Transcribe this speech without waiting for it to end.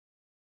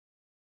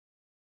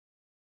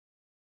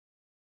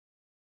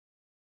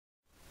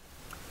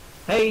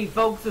Hey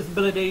folks, this is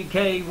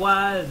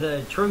BillyDKY's,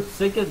 the truth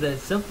seeker that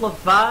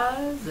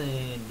simplifies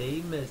and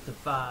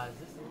demystifies.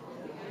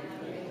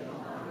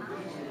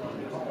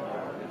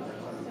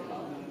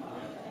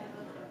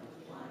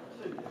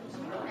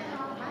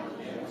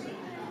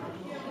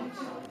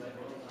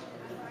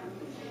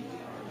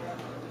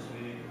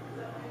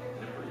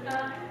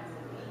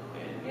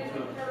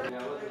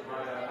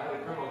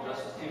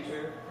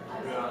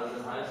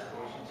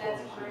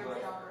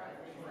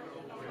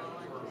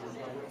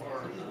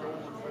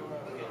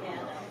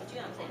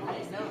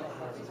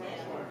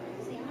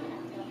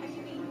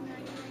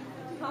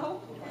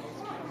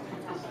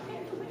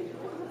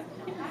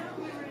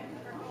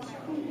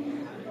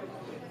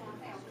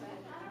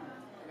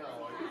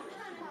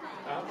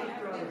 I'm just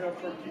trying to help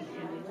her keep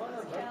you in line.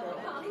 That's all.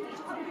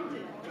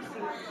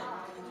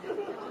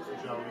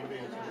 Johnny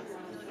Vincent.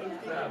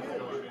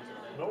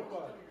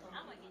 Nobody.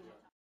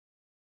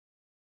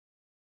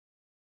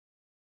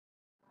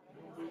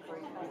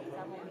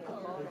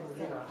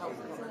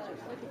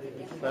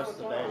 That's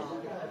the daddy.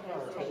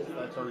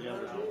 That's our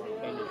younger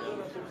Andy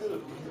Jones.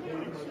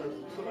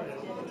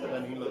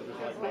 Then he looks just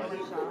like daddy.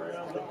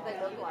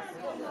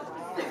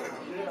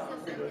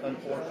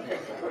 Unfortunately.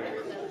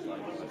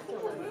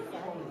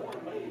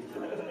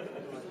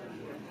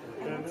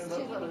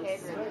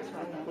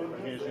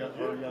 Here's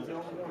our younger.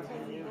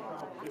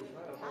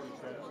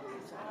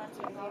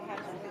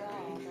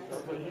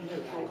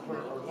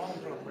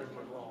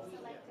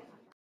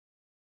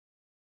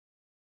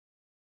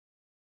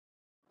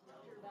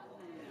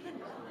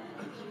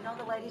 You know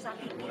the ladies I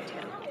can meet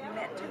you. You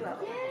met two of them.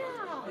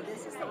 Yeah. But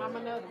this is the I'm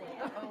another.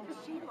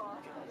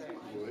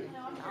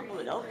 I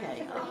would.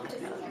 Okay.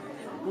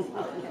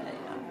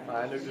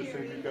 I knew just as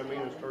soon as you come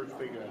in and start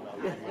speaking.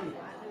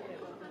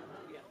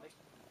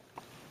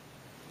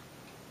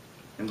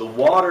 In the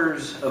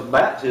waters of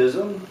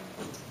baptism,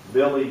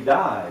 Billy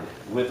died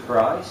with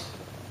Christ.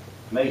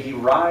 May he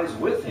rise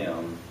with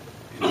him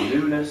to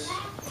newness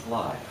of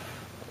life.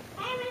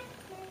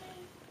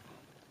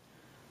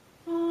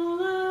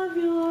 All of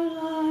your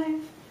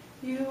life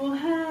you will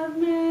have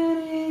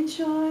many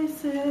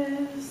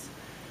choices,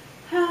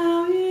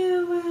 how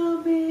you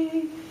will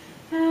be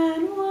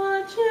and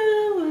what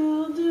you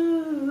will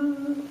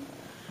do.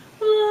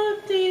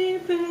 Look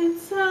deep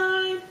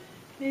inside,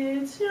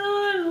 it's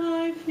your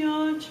life,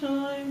 your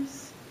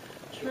choice.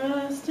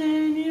 Trust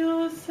in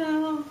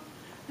yourself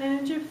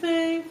and your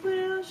faith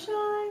will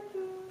shine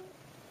through.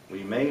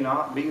 We may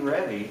not be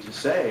ready to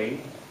say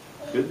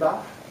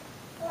goodbye.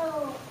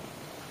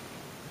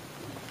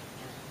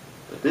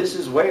 But this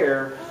is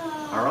where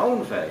our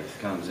own faith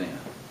comes in.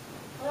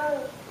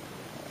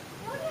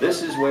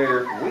 This is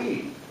where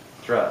we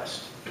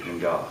trust in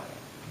God.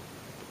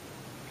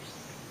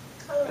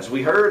 As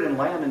we heard in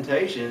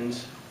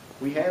Lamentations,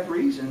 we have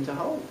reason to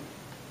hope.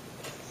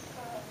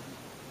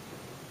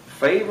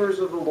 Favors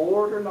of the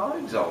Lord are not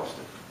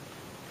exhausted.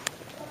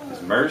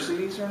 His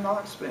mercies are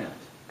not spent.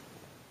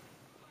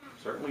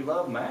 Certainly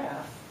love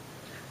math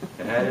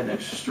and had an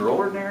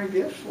extraordinary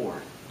gift for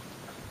it.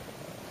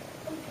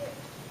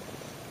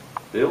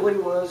 Billy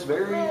was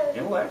very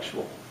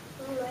intellectual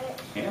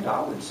and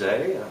I would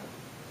say a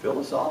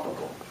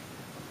philosophical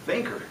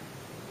thinker.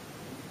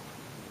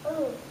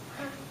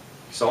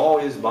 He saw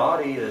his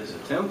body as a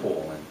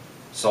temple and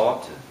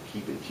sought to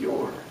keep it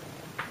pure.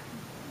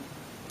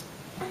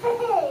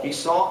 He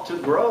sought to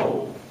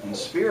grow in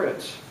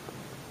spirit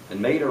and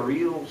made a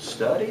real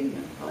study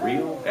and a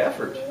real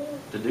effort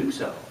to do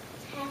so.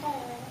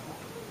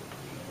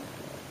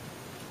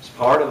 As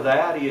part of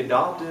that, he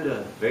adopted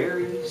a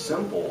very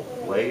simple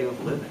way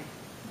of living.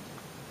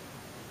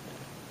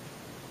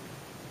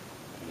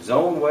 In his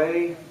own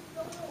way,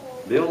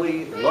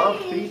 Billy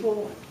loved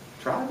people and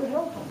tried to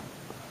help them.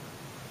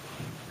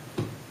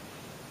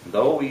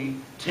 Though he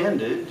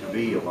tended to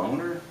be a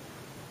loner,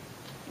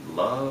 he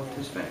loved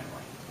his family.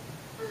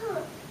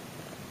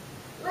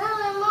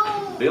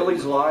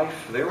 Billy's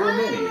life, there were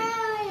many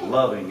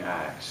loving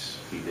acts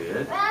he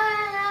did.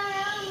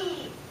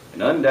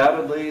 And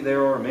undoubtedly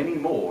there are many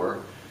more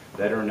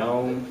that are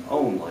known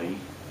only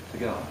to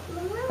God.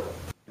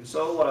 And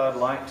so what I'd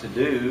like to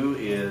do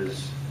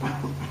is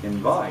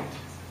invite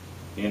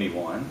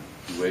anyone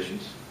who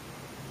wishes.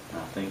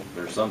 I think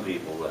there's some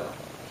people that,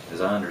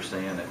 as I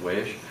understand it,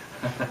 wish.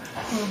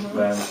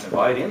 But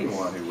invite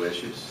anyone who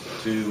wishes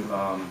to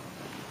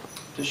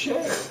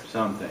share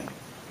something.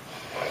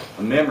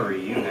 A memory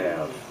you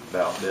have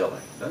about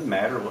Billy. Doesn't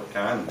matter what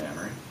kind of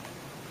memory.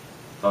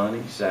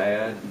 Funny,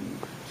 sad,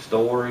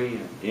 story,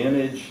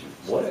 image,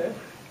 whatever.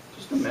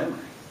 Just a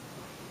memory.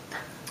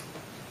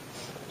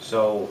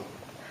 So,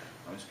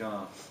 I'm just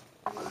going to...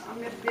 I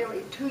met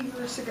Billy 2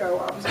 years ago.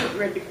 I was getting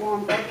ready to go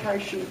on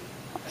vacation.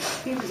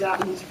 He was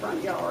out in his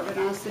front yard, and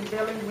I said,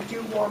 Billy, would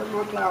you water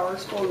my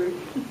flowers for me?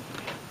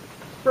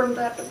 From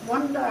that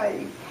one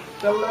day,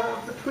 the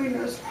love between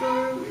us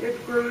grew,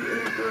 it grew,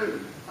 and it grew.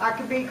 I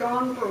could be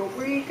gone for a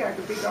week, I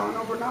could be gone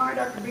overnight,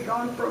 I could be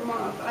gone for a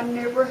month. I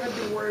never had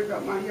to worry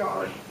about my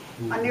yard.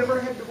 I never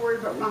had to worry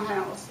about my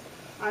house.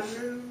 I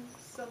knew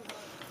somebody.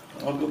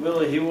 Uncle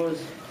Billy, he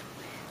was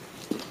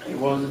He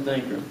was a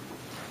thinker.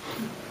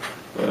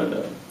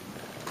 But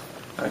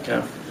I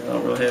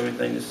don't really have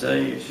anything to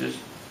say. It's just,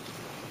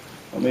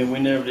 I mean, we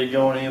never did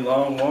go on any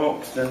long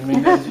walks. I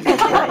mean,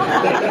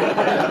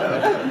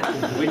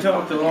 we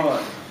talked a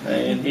lot,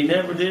 and he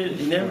never did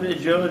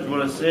judge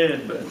what I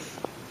said, but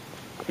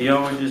he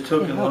always just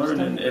took and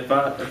learned. And if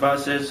I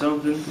said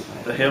something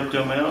that helped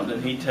him out,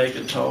 then he'd take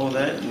a toll of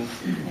that, and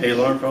he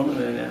learned from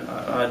it, and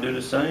I do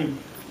the same.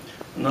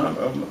 I'm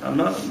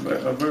not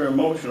a very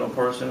emotional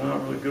person. I'm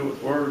not really good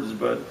with words,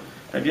 but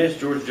I guess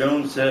George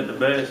Jones said the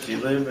best: you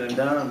live and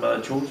die by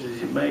the choices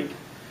you make.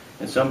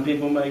 And some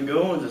people make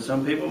good ones, and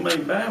some people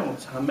make bad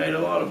ones. I made a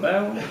lot of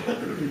bad ones,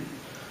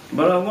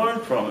 but I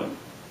learned from it.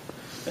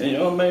 And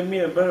it made me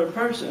a better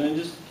person. And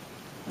just,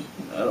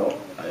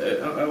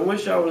 I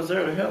wish I was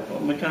there to help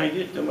them and kind of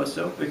get to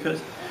myself,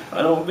 because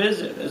I don't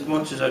visit as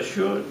much as I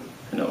should.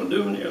 I don't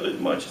do nearly as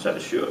much as I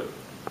should.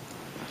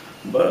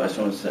 But I just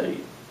want to say,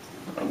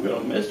 I'm going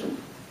to miss him.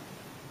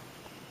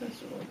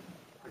 That's all.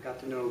 I got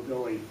to know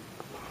Billy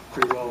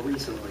pretty well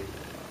recently.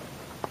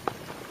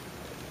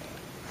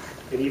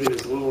 And even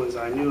as little as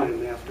I knew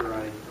him after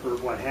I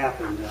heard what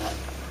happened,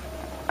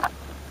 I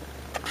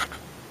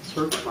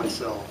searched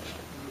myself.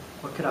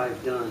 What could I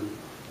have done?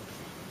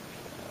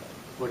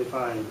 What if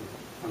I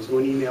was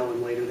going to email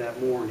him later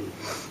that morning?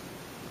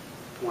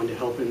 I wanted to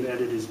help him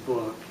edit his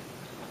book.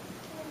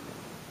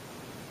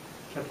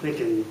 I kept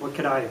thinking, what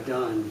could I have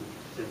done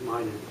that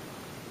might have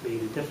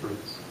made a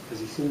difference? Because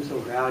he seemed so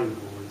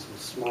valuable and so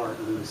smart,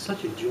 and it was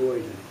such a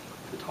joy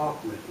to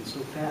talk with, and so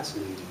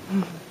fascinating.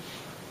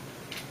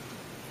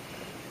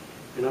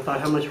 And I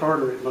thought how much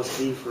harder it must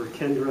be for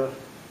Kendra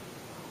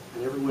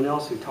and everyone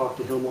else who talked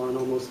to him on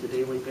almost a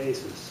daily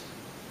basis.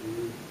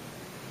 And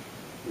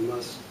you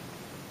must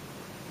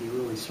be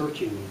really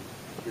searching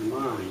your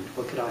mind.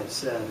 What could I have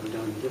said or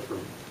done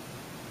different?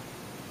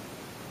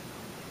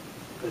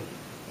 But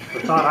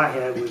the thought I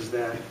had was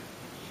that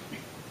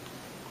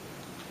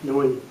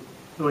knowing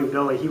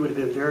Billy, he would have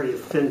been very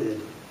offended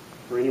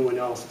for anyone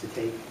else to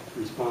take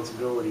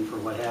responsibility for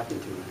what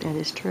happened to him. That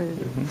is true.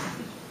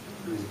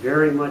 He was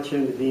very much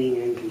into being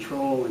in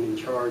control and in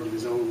charge of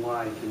his own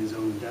life and his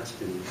own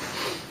destiny.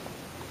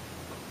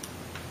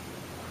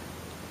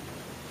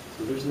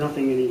 So there's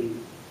nothing any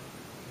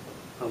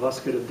of us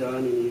could have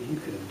done, any of you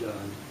could have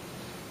done.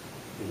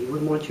 And he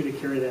wouldn't want you to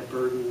carry that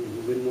burden,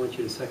 and he wouldn't want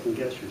you to second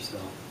guess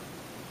yourself.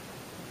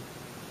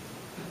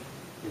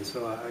 And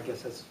so I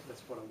guess that's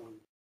what I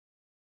wanted.